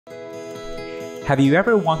Have you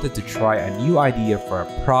ever wanted to try a new idea for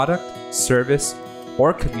a product, service,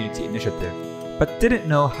 or community initiative, but didn't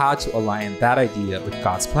know how to align that idea with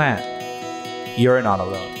God's plan? You're not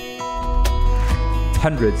alone.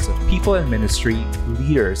 Hundreds of people in ministry,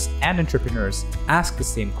 leaders, and entrepreneurs ask the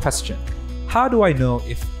same question. How do I know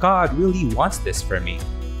if God really wants this for me?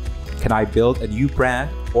 Can I build a new brand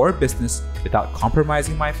or business without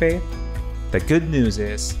compromising my faith? The good news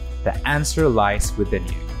is the answer lies within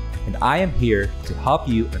you, and I am here to help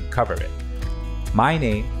you uncover it. My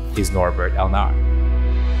name is Norbert Elnar.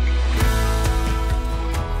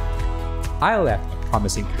 I left a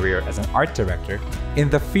promising career as an art director in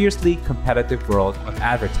the fiercely competitive world of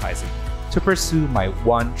advertising to pursue my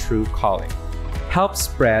one true calling: help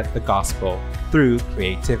spread the gospel through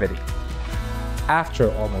creativity.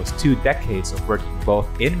 After almost 2 decades of working both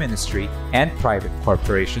in ministry and private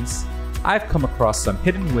corporations, I've come across some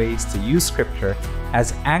hidden ways to use Scripture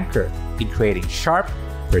as anchor in creating sharp,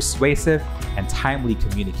 persuasive, and timely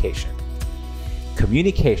communication.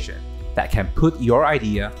 Communication that can put your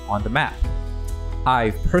idea on the map.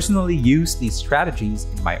 I've personally used these strategies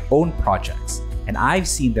in my own projects, and I've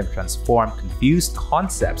seen them transform confused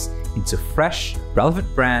concepts into fresh,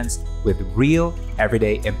 relevant brands with real,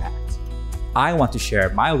 everyday impact. I want to share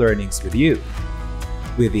my learnings with you.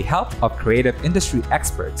 With the help of creative industry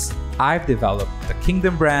experts, I've developed the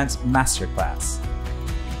Kingdom Brands Masterclass,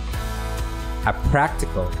 a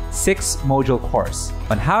practical 6-module course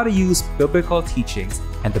on how to use biblical teachings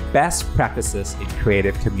and the best practices in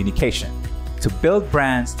creative communication to build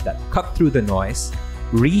brands that cut through the noise,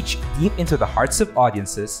 reach deep into the hearts of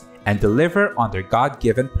audiences, and deliver on their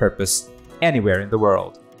God-given purpose anywhere in the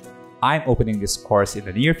world. I'm opening this course in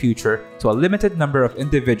the near future to a limited number of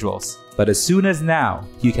individuals, but as soon as now,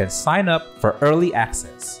 you can sign up for early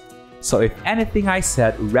access. So if anything I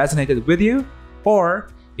said resonated with you, or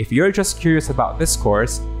if you're just curious about this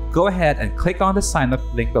course, go ahead and click on the sign up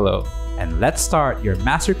link below, and let's start your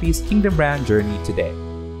Masterpiece Kingdom Brand journey today.